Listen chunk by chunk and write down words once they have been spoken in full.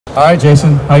All right,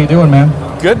 Jason, how you doing,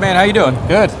 man? Good, man. How you doing?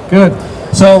 Good, good.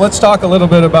 So let's talk a little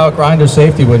bit about grinder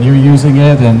safety when you're using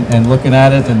it and looking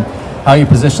at it and how you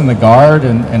position the guard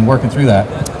and working through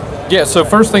that. Yeah, so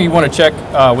first thing you want to check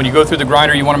when you go through the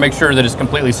grinder, you want to make sure that it's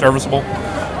completely serviceable.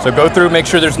 So go through, make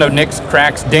sure there's no nicks,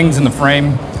 cracks, dings in the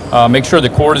frame. Make sure the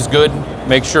cord is good.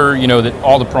 Make sure that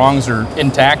all the prongs are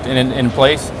intact and in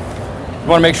place. You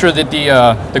want to make sure that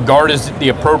the guard is the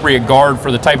appropriate guard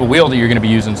for the type of wheel that you're going to be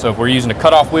using. So if we're using a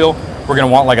cutoff wheel, we're going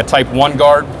to want like a type 1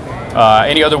 guard.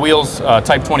 Any other wheels,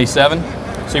 type 27.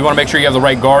 So you want to make sure you have the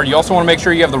right guard. You also want to make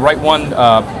sure you have the right one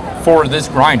for this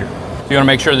grinder. So you want to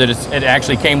make sure that it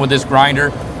actually came with this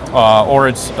grinder or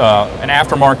it's an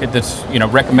aftermarket that's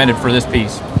recommended for this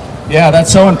piece. Yeah,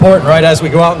 that's so important, right? As we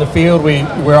go out in the field,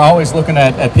 we're always looking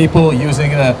at people using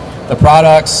the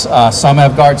products. Some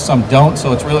have guards, some don't,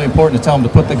 so it's really important to tell them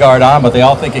to put the guard on, but they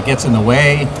all think it gets in the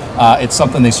way. It's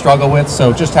something they struggle with,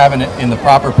 so just having it in the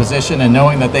proper position and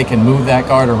knowing that they can move that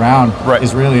guard around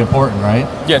is really important, right?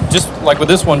 Yeah, just like with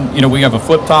this one, we have a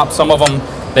flip top. Some of them,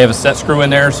 they have a set screw in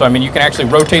there, so I mean, you can actually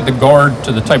rotate the guard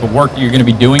to the type of work that you're going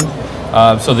to be doing,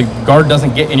 so the guard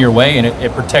doesn't get in your way and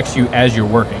it protects you as you're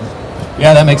working.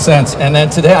 Yeah, that makes sense. And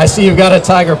then today I see you've got a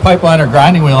Tiger pipeliner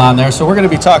grinding wheel on there, so we're going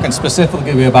to be talking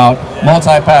specifically about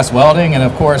multi-pass welding, and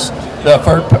of course the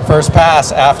first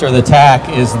pass after the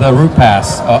tack is the root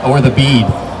pass or the bead.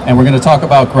 And we're going to talk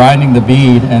about grinding the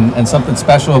bead, and something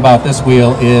special about this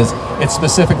wheel is it's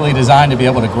specifically designed to be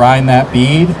able to grind that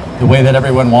bead the way that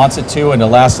everyone wants it to and to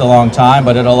last a long time,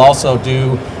 but it'll also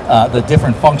do the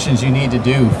different functions you need to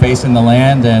do facing the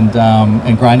land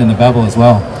and grinding the bevel as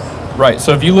well. Right,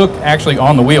 so if you look actually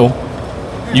on the wheel,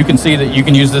 you can see that you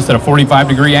can use this at a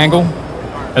 45-degree angle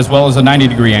as well as a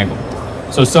 90-degree angle.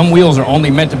 So some wheels are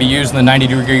only meant to be used in the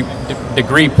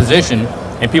 90-degree position,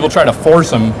 and people try to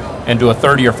force them into a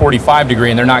 30 or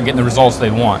 45-degree, and they're not getting the results they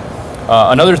want.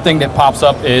 Another thing that pops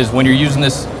up is when you're using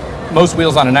this, most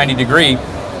wheels on a 90-degree,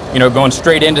 going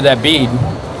straight into that bead,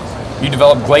 you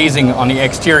develop glazing on the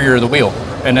exterior of the wheel,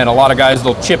 and then a lot of guys,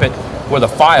 they'll chip it with a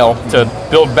file to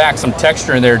build back some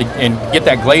texture in there and get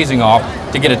that glazing off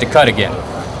to get it to cut again.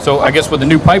 So I guess with the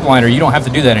new pipeliner, you don't have to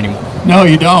do that anymore. No,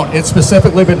 you don't. It's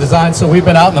specifically been designed, so we've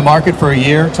been out in the market for a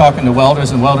year talking to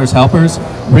welders and welders helpers,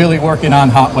 really working on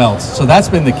hot welds. So that's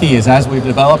been the key, is as we've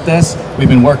developed this, we've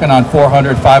been working on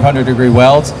 400, 500-degree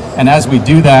welds, and as we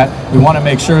do that, we want to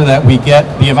make sure that we get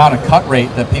the amount of cut rate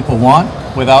that people want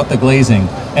without the glazing.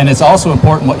 And it's also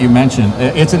important what you mentioned.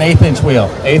 It's an 1/8-inch wheel.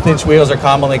 1/8-inch wheels are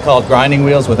commonly called grinding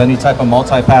wheels with any type of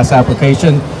multi-pass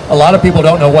application. A lot of people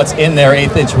don't know what's in their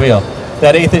 1/8-inch wheel.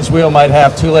 That 1/8-inch wheel might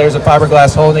have 2 layers of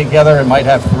fiberglass holding together. It might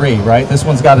have 3, right? This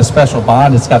one's got a special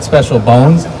bond. It's got special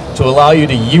bones to allow you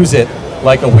to use it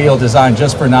like a wheel designed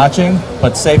just for notching,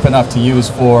 but safe enough to use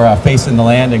for facing the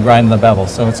land and grinding the bevel.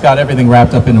 So it's got everything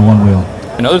wrapped up into one wheel.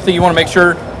 Another thing you want to make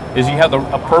sure is you have the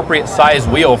appropriate size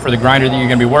wheel for the grinder that you're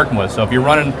going to be working with. So if you're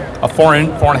running a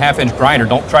 4.5-inch grinder,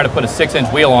 don't try to put a 6-inch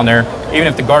wheel on there, even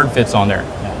if the guard fits on there,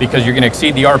 because you're going to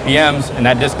exceed the RPMs, and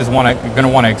that disc is going to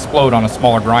want to explode on a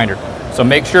smaller grinder. So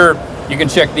make sure you can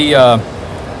check the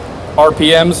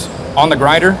RPMs on the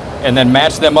grinder and then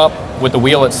match them up with the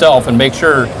wheel itself, and make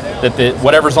sure that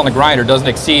whatever's on the grinder doesn't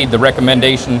exceed the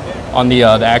recommendation on the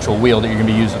actual wheel that you're going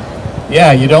to be using.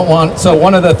 Yeah, you don't want, so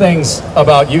one of the things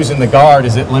about using the guard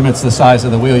is it limits the size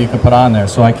of the wheel you can put on there.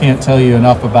 So I can't tell you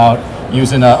enough about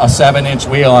using a 7-inch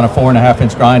wheel on a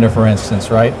 4.5-inch grinder, for instance,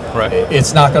 right? Right.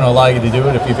 It's not going to allow you to do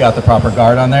it if you've got the proper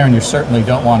guard on there, and you certainly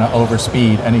don't want to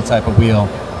overspeed any type of wheel.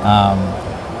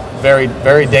 Very,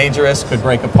 very dangerous, could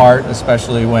break apart,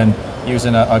 especially when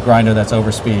using a grinder that's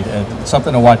overspeed. It's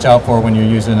something to watch out for when you're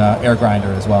using an air grinder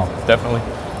as well. Definitely.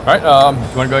 All right, you want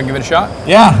to go ahead and give it a shot?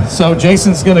 Yeah, so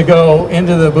Jason's going to go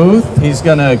into the booth. He's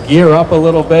going to gear up a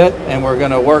little bit, and we're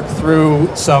going to work through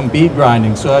some bead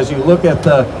grinding. So as you look at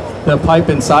the pipe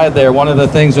inside there, one of the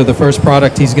things, or the first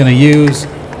product he's going to use,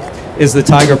 is the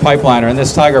Tiger pipeliner. And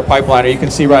this Tiger pipeliner, you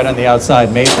can see right on the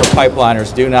outside, made for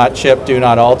pipeliners. Do not chip, do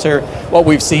not alter. What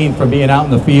we've seen from being out in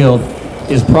the field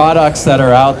is products that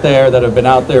are out there, that have been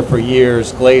out there for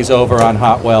years, glaze over on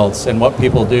hot welds. And what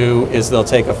people do is they'll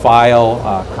take a file,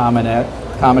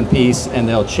 common piece, and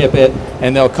they'll chip it,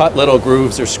 and they'll cut little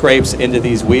grooves or scrapes into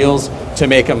these wheels to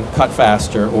make them cut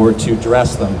faster or to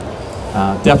dress them.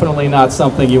 Definitely not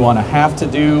something you want to have to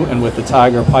do, and with the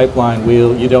Tiger pipeline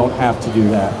wheel, you don't have to do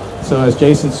that. So as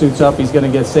Jason suits up, he's going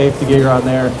to get safety gear on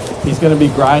there. He's going to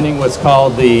be grinding what's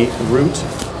called the root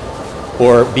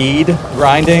or bead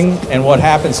grinding, and what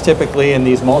happens typically in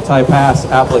these multi-pass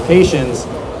applications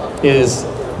is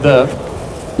the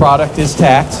product is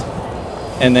tacked,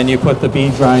 and then you put the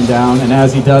bead grind down, and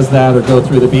as he does that or go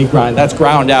through the bead grind, that's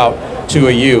ground out to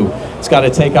a U. He's got to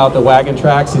take out the wagon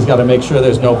tracks, he's got to make sure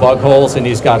there's no bug holes, and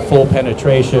he's got full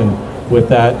penetration with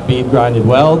that bead grinded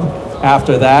weld.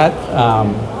 After that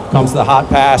comes the hot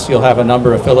pass. You'll have a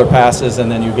number of filler passes, and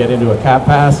then you get into a cap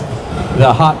pass. The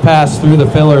hot pass through the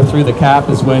filler, through the cap,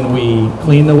 is when we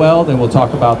clean the weld, and we'll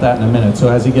talk about that in a minute.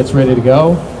 So as he gets ready to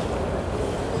go,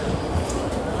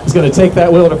 he's going to take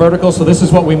that wheel to vertical. So this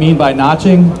is what we mean by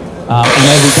notching. And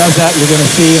as he does that, you're going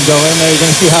to see him go in there. You're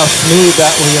going to see how smooth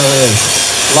that wheel is.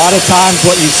 A lot of times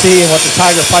what you see and what the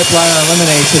Tiger pipeliner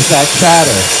eliminates is that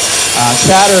chatter.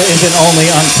 Chatter isn't only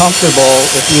uncomfortable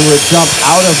if you would jump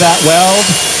out of that weld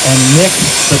and nick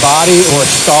the body or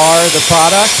scar the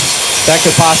product. That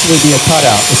could possibly be a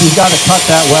cutout. If you've got to cut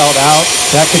that weld out,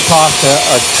 that could cost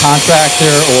a contractor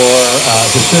or a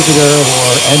distributor or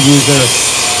end user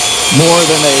more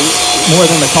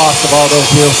than the cost of all those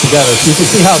wheels together. So you can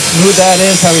see how smooth that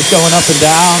is, how he's going up and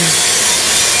down.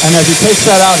 And as he takes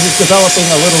that out, he's developing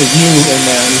a little U in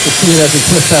there. And you can see it as he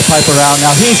twists that pipe around.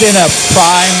 Now he's in a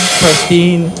prime,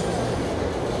 pristine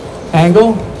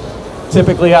angle.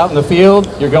 Typically out in the field,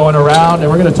 you're going around, and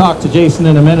we're going to talk to Jason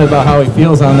in a minute about how he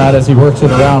feels on that as he works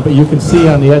it around. But you can see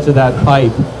on the edge of that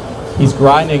pipe, he's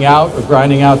grinding out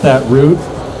that root.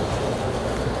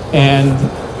 And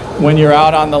when you're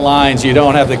out on the lines, you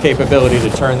don't have the capability to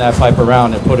turn that pipe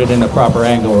around and put it in the proper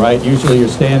angle, right? Usually you're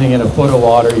standing in a foot of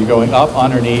water, you're going up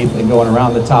underneath and going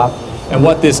around the top. And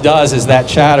what this does is that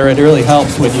chatter, it really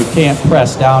helps when you can't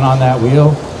press down on that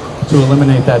wheel to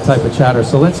eliminate that type of chatter.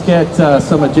 So let's get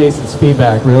some of Jason's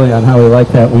feedback really on how he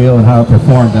liked that wheel and how it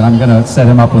performed. And I'm going to set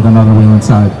him up with another wheel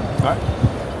inside. All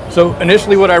right. So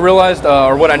initially what I realized,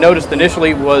 or what I noticed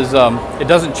initially was it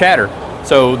doesn't chatter.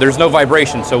 So there's no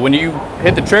vibration. So when you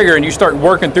hit the trigger and you start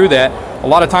working through that, a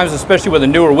lot of times, especially with a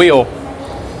newer wheel,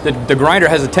 the grinder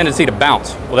has a tendency to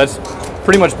bounce. Well, that's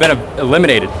pretty much been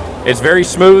eliminated. It's very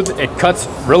smooth, it cuts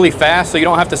really fast, so you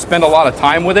don't have to spend a lot of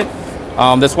time with it.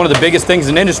 That's one of the biggest things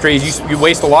in industry is you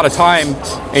waste a lot of time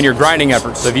in your grinding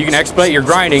efforts. So if you can expedite your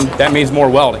grinding, that means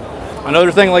more welding.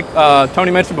 Another thing, like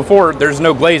Tony mentioned before, there's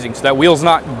no glazing, so that wheel's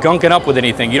not gunking up with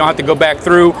anything. You don't have to go back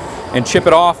through and chip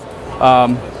it off.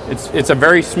 It's a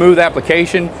very smooth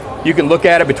application. You can look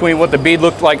at it between what the bead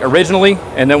looked like originally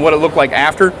and then what it looked like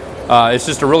after. It's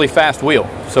just a really fast wheel.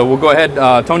 So we'll go ahead,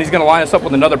 Tony's gonna line us up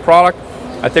with another product.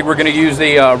 I think we're gonna use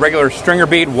the regular stringer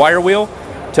bead wire wheel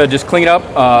to just clean up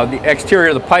the exterior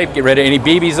of the pipe, get rid of any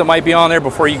BBs that might be on there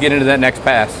before you get into that next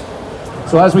pass.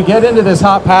 So as we get into this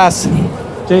hot pass,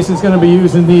 Jason's gonna be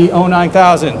using the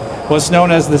 09000, what's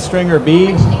known as the stringer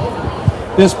bead.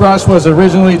 This brush was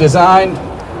originally designed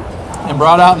and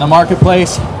brought out in the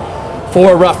marketplace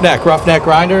for roughneck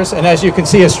grinders. And as you can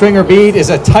see, a stringer bead is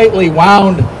a tightly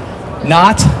wound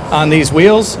knot on these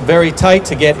wheels, very tight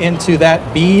to get into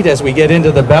that bead as we get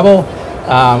into the bevel,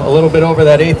 a little bit over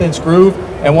that 1/8 inch groove.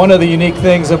 And one of the unique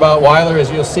things about Weiler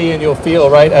is you'll see and you'll feel,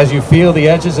 right, as you feel the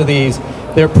edges of these,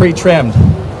 they're pre-trimmed.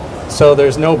 So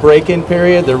there's no break-in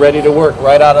period, they're ready to work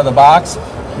right out of the box.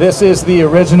 This is the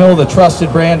original, the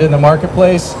trusted brand in the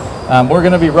marketplace. We're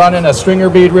gonna be running a stringer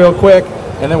bead real quick,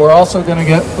 and then we're also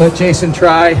gonna let Jason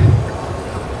try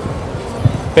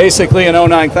basically an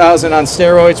 09000 on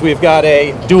steroids. We've got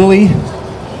a dually,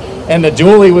 and the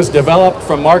dually was developed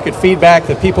from market feedback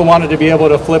that people wanted to be able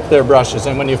to flip their brushes.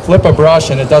 And when you flip a brush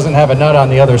and it doesn't have a nut on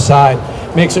the other side,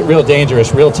 it makes it real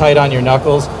dangerous, real tight on your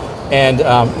knuckles, and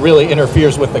really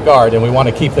interferes with the guard, and we want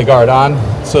to keep the guard on.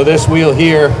 So this wheel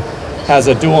here has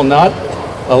a dual nut,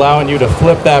 allowing you to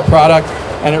flip that product,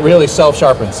 and it really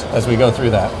self-sharpens as we go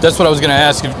through that. That's what I was going to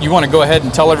ask. If you want to go ahead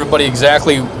and tell everybody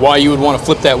exactly why you would want to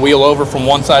flip that wheel over from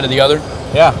one side to the other?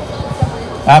 Yeah,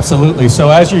 absolutely. So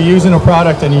as you're using a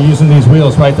product and you're using these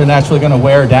wheels, right, they're naturally going to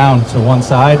wear down to one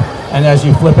side, and as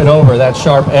you flip it over, that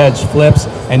sharp edge flips,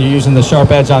 and you're using the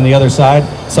sharp edge on the other side.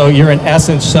 So you're in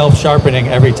essence self-sharpening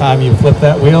every time you flip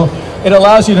that wheel. It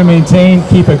allows you to maintain,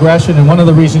 keep aggression, and one of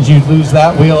the reasons you lose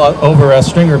that wheel over a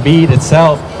stringer bead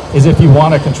itself is if you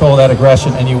want to control that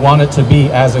aggression and you want it to be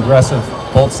as aggressive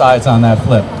both sides on that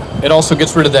flip. It also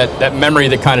gets rid of that memory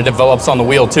that kind of develops on the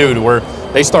wheel too, to where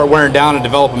they start wearing down and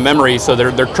develop a memory, so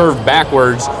they're curved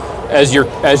backwards as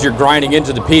you're grinding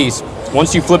into the piece.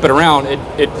 Once you flip it around,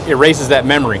 it erases that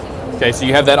memory. Okay, so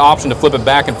you have that option to flip it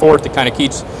back and forth to kind of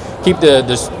keep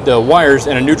the wires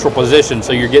in a neutral position,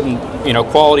 so you're getting, you know,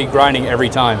 quality grinding every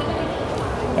time.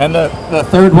 And the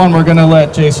third one we're going to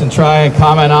let Jason try and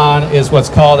comment on is what's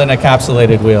called an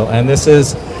encapsulated wheel. And this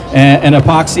is an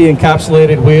epoxy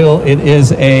encapsulated wheel. It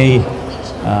is a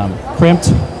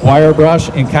crimped wire brush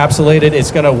encapsulated.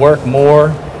 It's going to work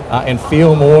more and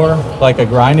feel more like a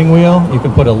grinding wheel. You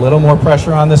can put a little more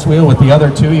pressure on this wheel. With the other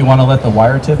two, you want to let the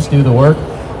wire tips do the work.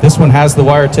 This one has the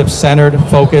wire tips centered,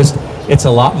 focused. It's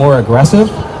a lot more aggressive.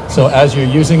 So as you're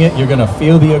using it, you're going to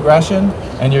feel the aggression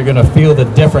and you're going to feel the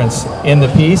difference in the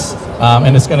piece,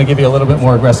 and it's going to give you a little bit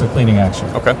more aggressive cleaning action.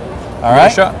 Okay. All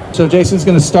right. Shot. So Jason's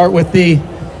going to start with the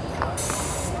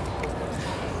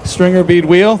stringer bead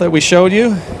wheel that we showed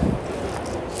you.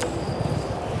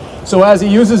 So as he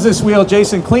uses this wheel,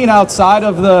 Jason, clean outside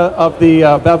of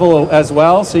the bevel as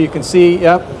well, so you can see.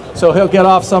 Yep. So he'll get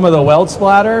off some of the weld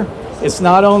splatter. It's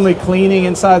not only cleaning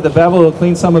inside the bevel, it'll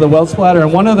clean some of the weld splatter.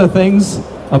 And one of the things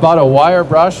about a wire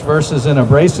brush versus an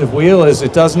abrasive wheel is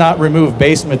it does not remove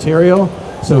base material.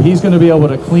 So he's going to be able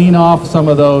to clean off some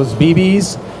of those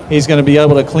BBs. He's going to be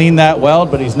able to clean that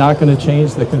weld, but he's not going to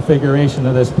change the configuration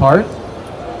of this part.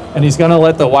 And he's going to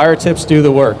let the wire tips do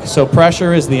the work. So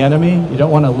pressure is the enemy. You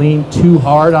don't want to lean too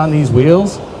hard on these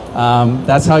wheels.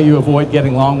 That's how you avoid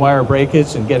getting long wire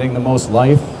breakage and getting the most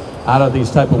life out of these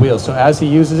type of wheels. So as he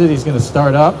uses it, he's going to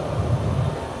start up.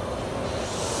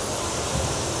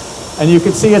 And you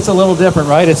can see it's a little different,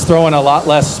 right? It's throwing a lot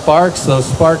less sparks. Those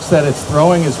sparks that it's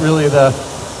throwing is really the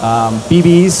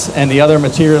BBs and the other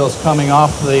materials coming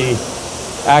off the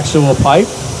actual pipe.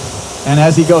 And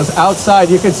as he goes outside,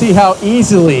 you can see how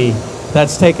easily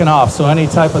that's taken off. So any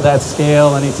type of that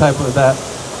scale, any type of that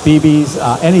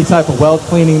BBs, any type of weld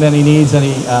cleaning that he needs,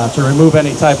 to remove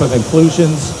any type of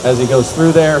inclusions as he goes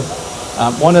through there.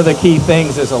 One of the key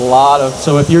things is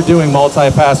so if you're doing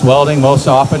multi-pass welding, most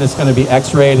often it's going to be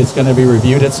x-rayed, it's going to be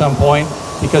reviewed at some point,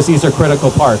 because these are critical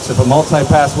parts. If a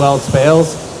multi-pass weld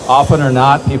fails, often or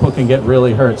not, people can get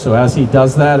really hurt. So as he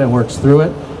does that and works through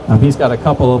it, he's got a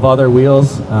couple of other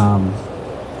wheels.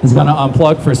 He's going to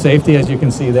unplug for safety, as you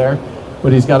can see there,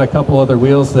 but he's got a couple other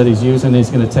wheels that he's using he's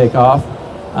going to take off.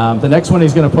 The next one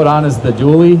he's going to put on is the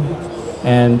dually,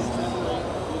 and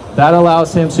that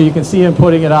allows him, so you can see him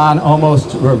putting it on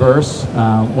almost reverse,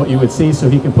 what you would see, so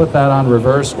he can put that on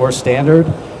reverse or standard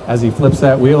as he flips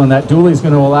that wheel, and that dually is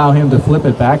going to allow him to flip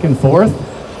it back and forth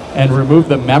and remove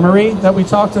the memory that we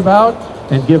talked about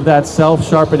and give that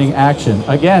self-sharpening action.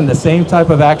 Again, the same type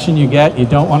of action you get. You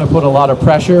don't want to put a lot of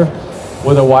pressure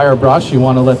with a wire brush. You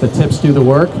want to let the tips do the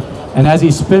work. And as he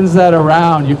spins that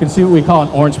around, you can see what we call an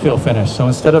orange peel finish. So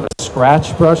instead of a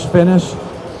scratch brush finish,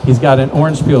 he's got an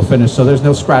orange peel finish, so there's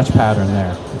no scratch pattern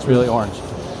there. It's really orange.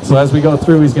 So as we go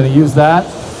through, he's going to use that.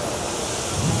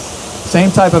 Same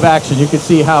type of action. You can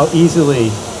see how easily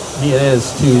it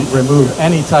is to remove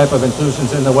any type of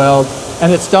inclusions in the weld.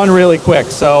 And it's done really quick.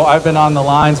 So I've been on the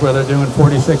lines where they're doing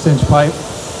 46-inch pipe,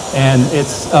 and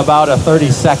it's about a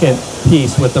 30-second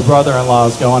piece with the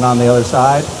brother-in-laws going on the other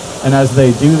side. And as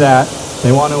they do that,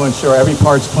 they want to ensure every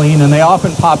part's clean, and they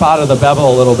often pop out of the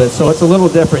bevel a little bit. So it's a little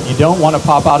different. You don't want to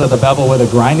pop out of the bevel with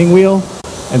a grinding wheel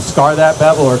and scar that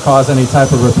bevel or cause any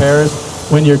type of repairs.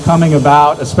 When you're coming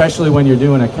about, especially when you're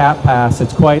doing a cap pass,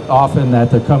 it's quite often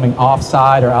that they're coming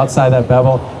offside or outside that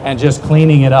bevel and just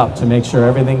cleaning it up to make sure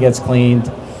everything gets cleaned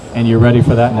and you're ready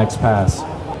for that next pass.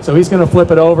 So he's going to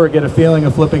flip it over, get a feeling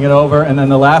of flipping it over, and then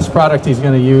the last product he's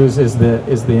going to use is the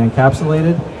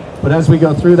encapsulated. But as we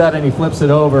go through that and he flips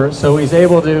it over, so he's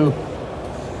able to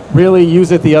really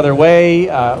use it the other way,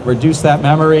 reduce that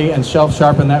memory, and shelf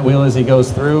sharpen that wheel as he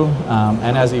goes through.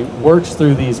 And as he works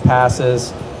through these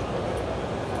passes,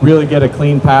 really get a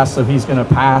clean pass, so he's going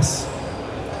to pass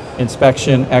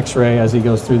inspection, x-ray as he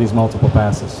goes through these multiple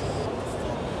passes.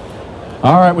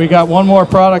 All right, we got one more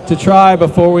product to try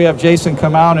before we have Jason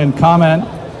come out and comment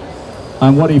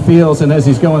on what he feels and as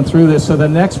he's going through this. So the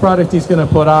next product he's going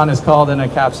to put on is called an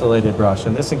encapsulated brush.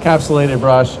 And this encapsulated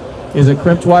brush is a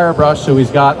crimped wire brush, so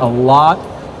he's got a lot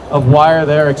of wire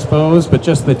there exposed, but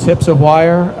just the tips of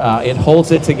wire. It holds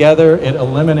it together, it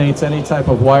eliminates any type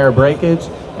of wire breakage,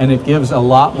 and it gives a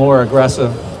lot more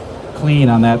aggressive clean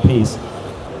on that piece.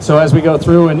 So as we go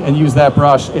through and use that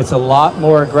brush, it's a lot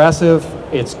more aggressive.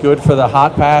 It's good for the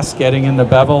hot pass, getting in the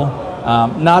bevel.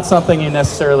 Not something you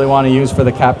necessarily want to use for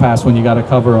the cap pass when you got to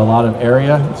cover a lot of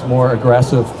area. It's more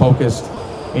aggressive, focused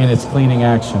in its cleaning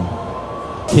action.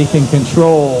 He can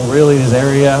control really his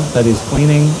area that he's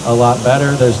cleaning a lot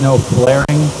better. There's no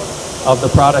flaring of the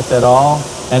product at all.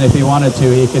 And if he wanted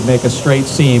to, he could make a straight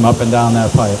seam up and down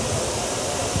that pipe.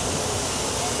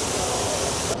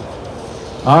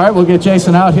 All right, we'll get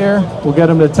Jason out here. We'll get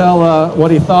him to tell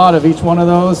what he thought of each one of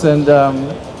those. And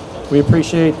we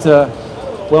appreciate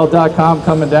Weld.com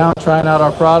coming down, trying out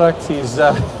our product. He's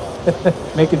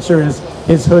making sure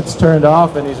his hood's turned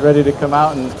off and he's ready to come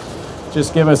out and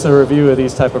just give us a review of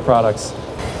these type of products.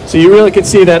 So you really can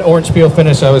see that orange peel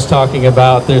finish I was talking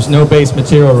about. There's no base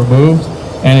material removed.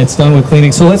 and it's done with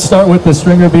cleaning. So let's start with the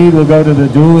stringer bead. We'll go to the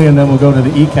dually, and then we'll go to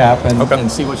the E-cap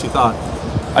and see what you thought.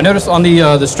 I noticed on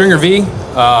the stringer V,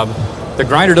 the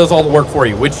grinder does all the work for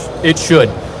you, which it should.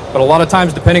 But a lot of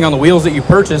times, depending on the wheels that you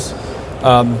purchase,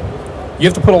 you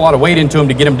have to put a lot of weight into them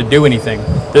to get them to do anything.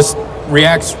 This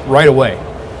reacts right away.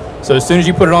 So as soon as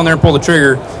you put it on there and pull the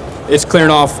trigger, it's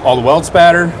clearing off all the weld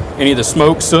spatter, any of the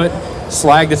smoke, soot,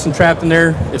 slag that's entrapped in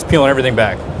there. It's peeling everything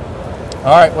back.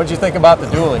 All right, what did you think about the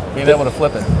dually, being able to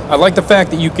flip it? I like the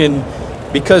fact that you can,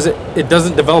 because it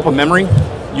doesn't develop a memory,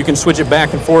 you can switch it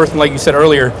back and forth. And like you said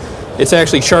earlier, it's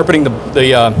actually sharpening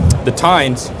the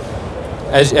tines.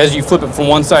 As you flip it from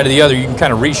one side to the other, you can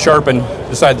kind of resharpen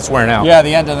the side that's wearing out. Yeah,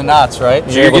 the end of the knots, right?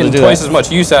 So you're getting twice as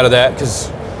much use out of that, because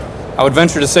I would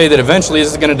venture to say that eventually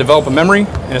this is going to develop a memory,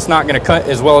 and it's not going to cut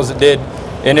as well as it did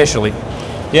initially.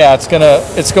 Yeah, it's going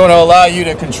to allow you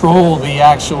to control the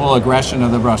actual aggression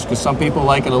of the brush, because some people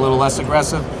like it a little less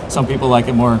aggressive, some people like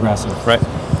it more aggressive. Right.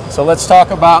 So let's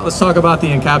talk about the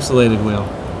encapsulated wheel.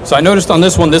 So I noticed on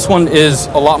this one is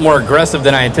a lot more aggressive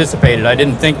than I anticipated. I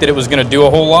didn't think that it was going to do a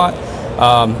whole lot.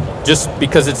 Just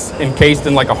because it's encased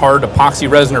in like a hard epoxy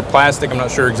resin or plastic. I'm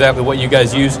not sure exactly what you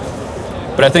guys use,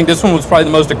 but I think this one was probably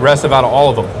the most aggressive out of all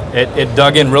of them. It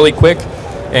dug in really quick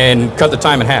and cut the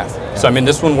time in half. So I mean,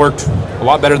 this one worked a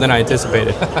lot better than I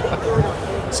anticipated.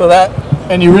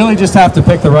 And you really just have to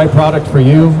pick the right product for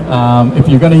you. If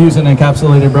you're going to use an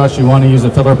encapsulated brush, you want to use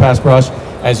a filler pass brush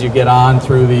as you get on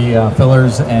through the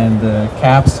fillers and the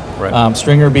caps. Right.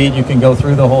 Stringer bead, you can go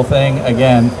through the whole thing.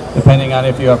 Again, depending on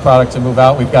if you have product to move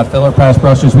out, we've got filler pass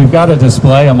brushes. We've got a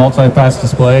display, a multi-pass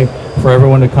display for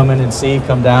everyone to come in and see,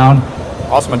 come down.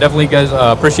 Awesome. I definitely, guys,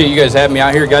 appreciate you guys having me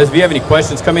out here. Guys, if you have any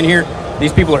questions, come in here.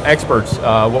 These people are experts.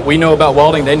 What we know about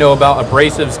welding, they know about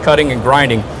abrasives, cutting, and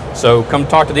grinding. So come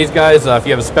talk to these guys. If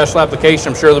you have a special application,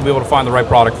 I'm sure they'll be able to find the right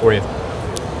product for you.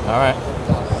 All right.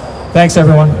 Thanks,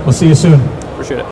 everyone. We'll see you soon. Appreciate it.